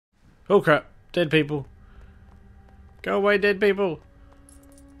Oh crap, dead people. Go away, dead people.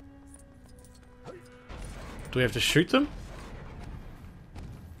 Do we have to shoot them?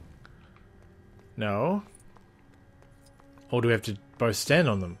 No. Or do we have to both stand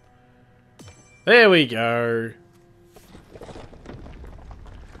on them? There we go.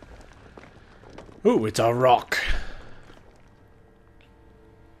 Ooh, it's a rock.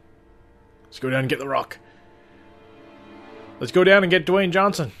 Let's go down and get the rock. Let's go down and get Dwayne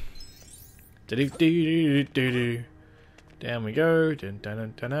Johnson. Down we go. Dun, dun,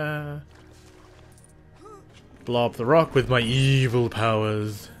 dun, dun, dun. Blow up the rock with my evil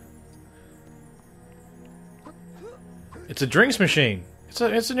powers. It's a drinks machine. It's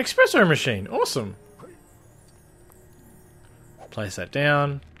an espresso machine. Awesome. Place that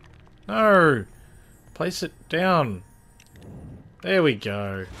down. No. Place it down. There we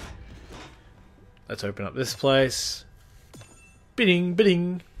go. Let's open up this place. Bidding,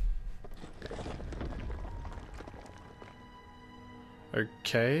 bidding.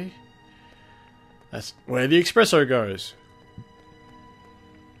 Okay. That's where the espresso goes.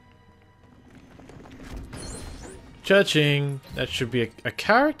 Churching. That should be a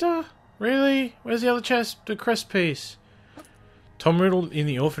character? Really? Where's the other chest? The crest piece. Tom Riddle in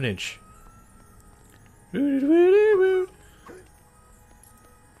the orphanage.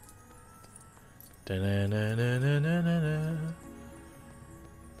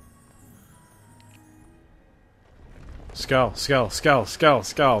 Skull, skull, skull, skull,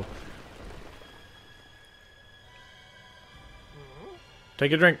 skull.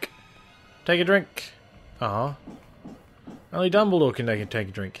 Take a drink. Take a drink. Uh-huh. Only Dumbledore can take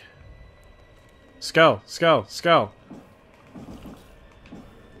a drink. Skull, skull, skull.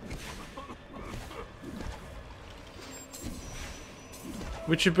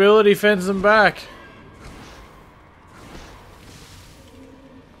 Which ability fends them back?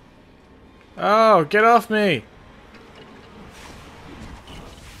 Oh, get off me!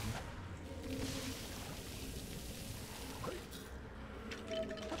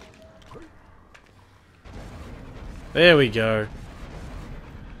 There we go.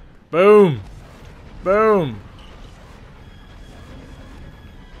 Boom! Boom!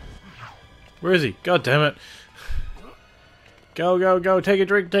 Where is he? God damn it. Go, go, go. Take a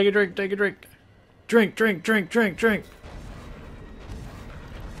drink, take a drink, take a drink. Drink, drink, drink, drink, drink.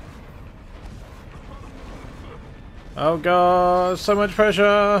 Oh god, so much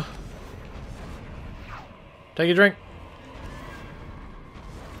pressure. Take a drink.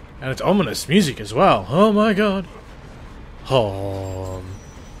 And it's ominous music as well. Oh my god. Oh,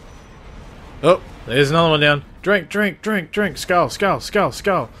 there's another one down. Drink, drink, drink, drink. Skull, skull, skull,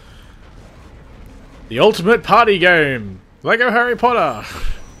 skull. The ultimate party game. Lego Harry Potter.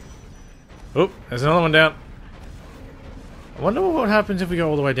 Oh, there's another one down. I wonder what happens if we go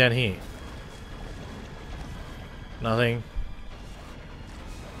all the way down here. Nothing.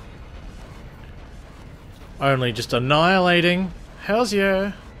 Only just annihilating. Hells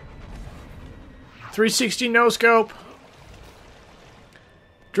yeah. 360 no scope.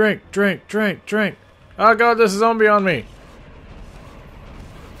 Drink, drink, drink, drink. Oh god, there's a zombie on me.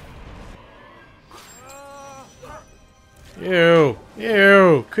 Ew,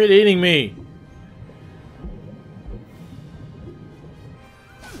 ew, quit eating me.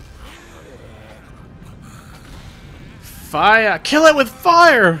 Fire, kill it with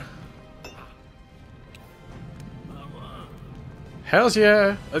fire. Hells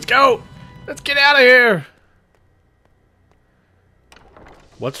yeah, let's go. Let's get out of here.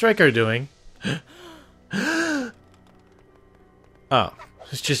 What's Draco doing? Oh,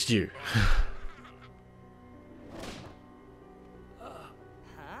 it's just you.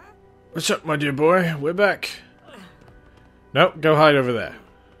 What's up, my dear boy? We're back. Nope, go hide over there.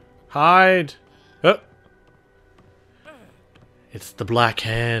 Hide. Oh. It's the Black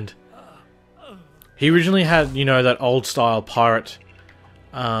Hand. He originally had, you know, that old style pirate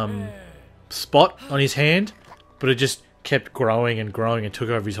spot on his hand, but it just kept growing and growing and took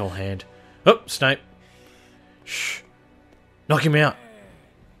over his whole hand. Oh, Snape. Shh. Knock him out.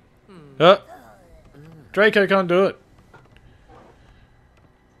 Oh. Draco can't do it.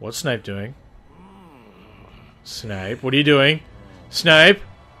 What's Snape doing? Snape, what are you doing? Snape!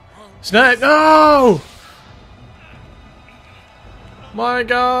 Snape, no! My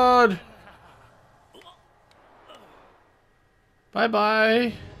god!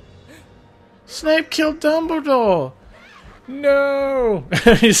 Bye-bye. Snape killed Dumbledore! No!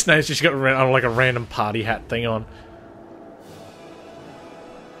 Snape's just got like a random party hat thing on.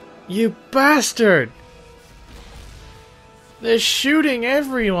 You bastard! They're shooting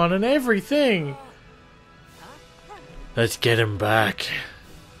everyone and everything! Let's get him back.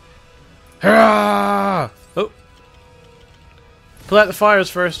 Hurrah! Oh. Pull out the fires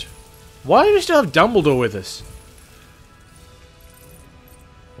first. Why do we still have Dumbledore with us?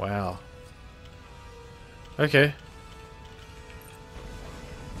 Wow. Okay.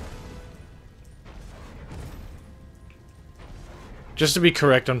 Just to be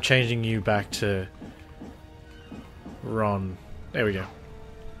correct, I'm changing you back to Ron. There we go.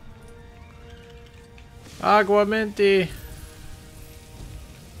 Aguamenti.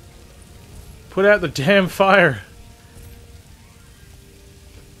 Put out the damn fire.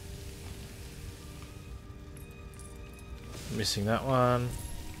 Missing that one.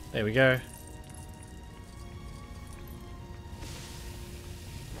 There we go.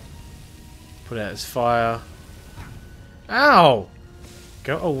 Put out his fire. Ow!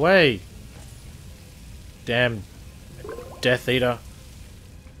 Go away. Damn Death Eater.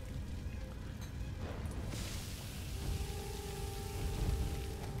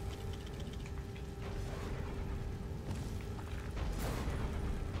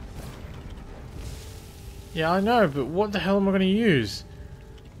 Yeah, I know, but what the hell am I going to use?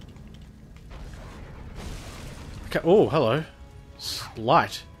 Okay. Oh, hello.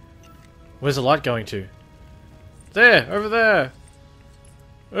 Light. Where's the light going to? There! Over there!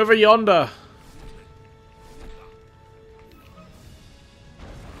 Over yonder!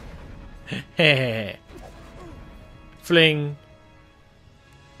 Heh. Fling.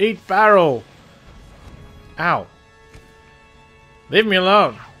 Eat barrel! Ow. Leave me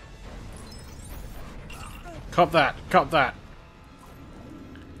alone! Cop that! Cop that!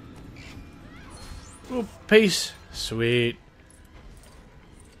 Oh, peace! Sweet.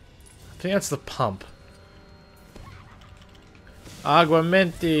 I think that's the pump.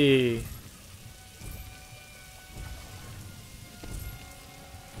 Aguamenti!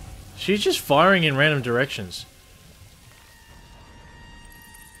 She's just firing in random directions.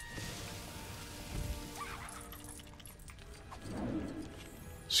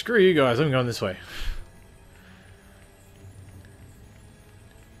 Screw you guys, I'm going this way.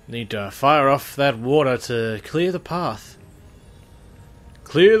 Need to fire off that water to clear the path.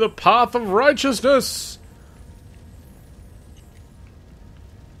 Clear the path of righteousness!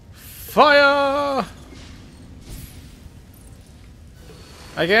 Fire!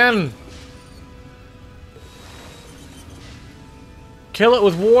 Again! Kill it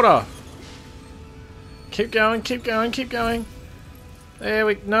with water! Keep going, keep going, keep going! There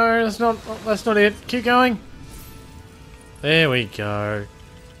we... No, that's not it. Keep going! There we go.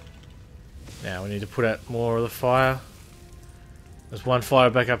 Now we need to put out more of the fire. There's one fire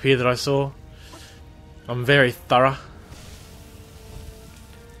back up here that I saw. I'm very thorough.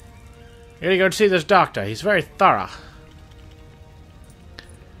 You gotta go see this doctor. He's very thorough.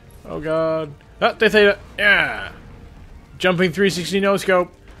 Oh god. Ah, Death Eater. Yeah. Jumping 360 no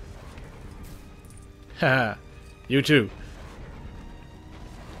scope. Haha. You too.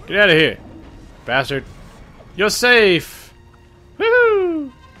 Get out of here, bastard. You're safe.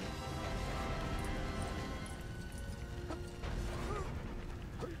 Woohoo!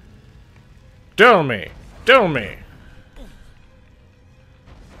 Duel me! Duel me!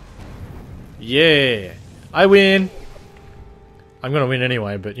 Yeah! I win! I'm gonna win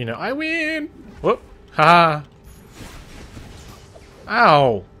anyway, but you know, I win! Whoop! Haha!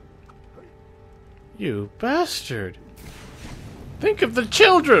 Ow! You bastard! Think of the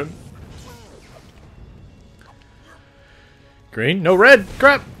children! Green? No, red!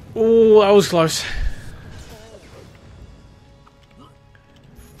 Crap! Ooh, that was close.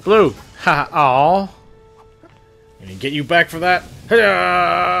 Blue! Ha! Aw! Gonna get you back for that.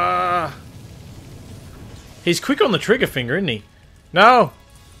 Hi-ya! He's quick on the trigger finger, isn't he? No!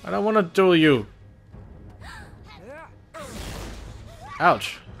 I don't want to duel you.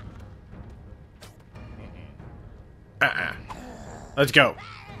 Ouch. Let's go.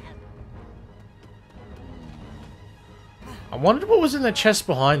 I wondered what was in the chest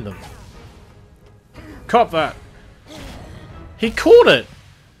behind them. Cop that. He caught it!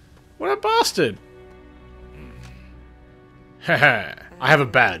 What a bastard! Haha, I have a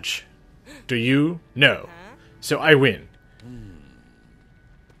badge. Do you? No. So I win.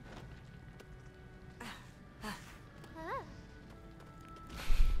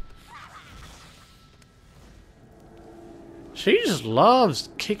 She just loves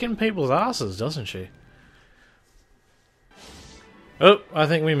kicking people's asses, doesn't she? Oh, I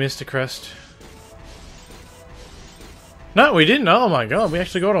think we missed a crest. No, we didn't. Oh my god, we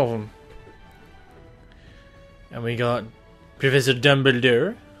actually got all of them. And we got Professor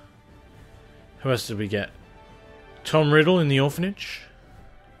Dumbledore. Who else did we get? Tom Riddle in the orphanage.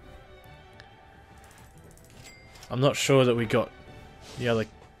 I'm not sure that we got the other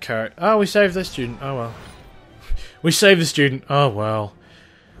character. Oh, we saved the student. Oh well. We saved the student. Oh well.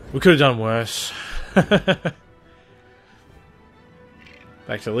 We could have done worse. Back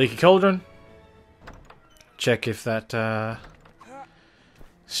to the Leaky Cauldron. Check if that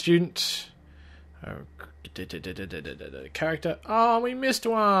student character. Oh, we missed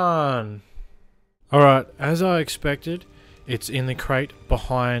one. Alright, as I expected, it's in the crate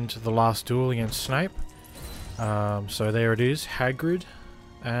behind the last duel against Snape. So there it is, Hagrid.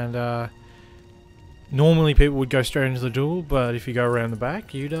 And normally people would go straight into the duel, but if you go around the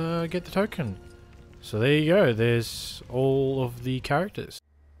back, you'd get the token. So there you go, there's all of the characters.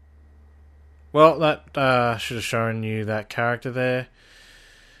 Well, that should have shown you that character there.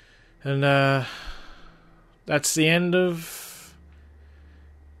 And that's the end of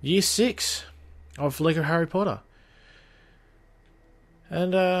Year 6 of LEGO Harry Potter.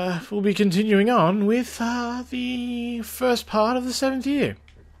 And we'll be continuing on with the first part of the 7th year.